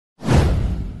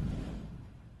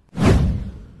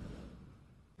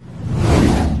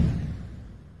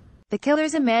The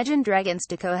Killers Imagine Dragons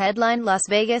to Coheadline Las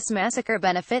Vegas Massacre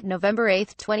Benefit November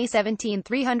 8, 2017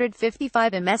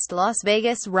 3:55 am Est Las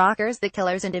Vegas rockers The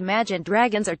Killers and Imagine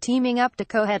Dragons are teaming up to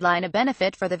co-headline a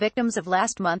benefit for the victims of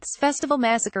last month's festival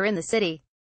massacre in the city.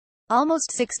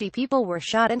 Almost 60 people were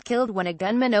shot and killed when a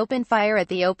gunman opened fire at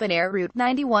the open-air Route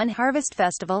 91 Harvest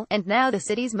Festival, and now the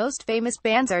city's most famous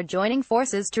bands are joining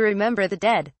forces to remember the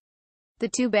dead. The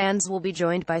two bands will be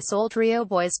joined by soul trio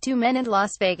W.e.n.n and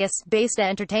Las Vegas-based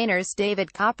entertainers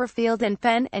David Copperfield and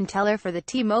Penn and Teller for the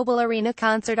T-Mobile Arena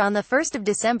concert on the 1st of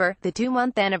December, the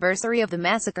 2-month anniversary of the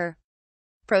massacre.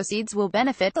 Proceeds will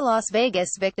benefit the Las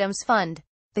Vegas Victims Fund.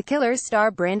 The Killers star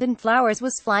Brandon Flowers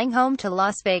was flying home to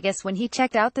Las Vegas when he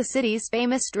checked out the city's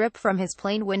famous strip from his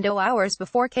plane window hours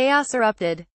before chaos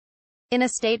erupted. In a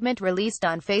statement released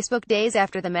on Facebook days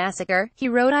after the massacre, he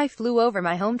wrote, "I flew over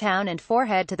my hometown and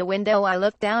forehead to the window. I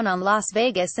looked down on Las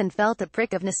Vegas and felt a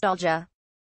prick of nostalgia.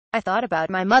 I thought about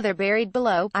my mother buried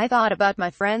below, I thought about my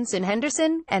friends in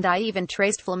Henderson, and I even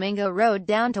traced Flamingo Road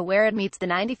down to where it meets the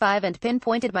 95 and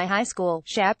pinpointed my high school,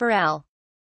 Chaparral.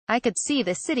 I could see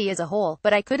the city as a whole,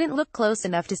 but I couldn't look close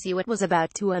enough to see what was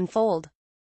about to unfold.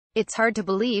 It's hard to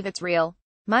believe it's real.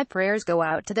 My prayers go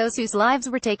out to those whose lives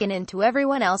were taken and to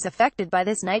everyone else affected by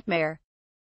this nightmare."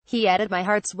 He added, "My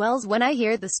heart swells when I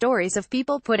hear the stories of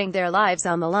people putting their lives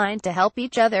on the line to help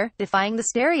each other, defying the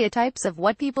stereotypes of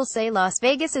what people say Las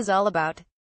Vegas is all about.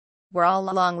 We're all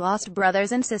long-lost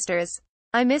brothers and sisters.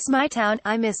 I miss my town,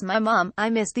 I miss my mom, I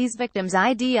miss these victims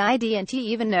I didn't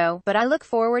even know, but I look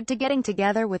forward to getting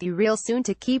together with you real soon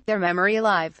to keep their memory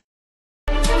alive."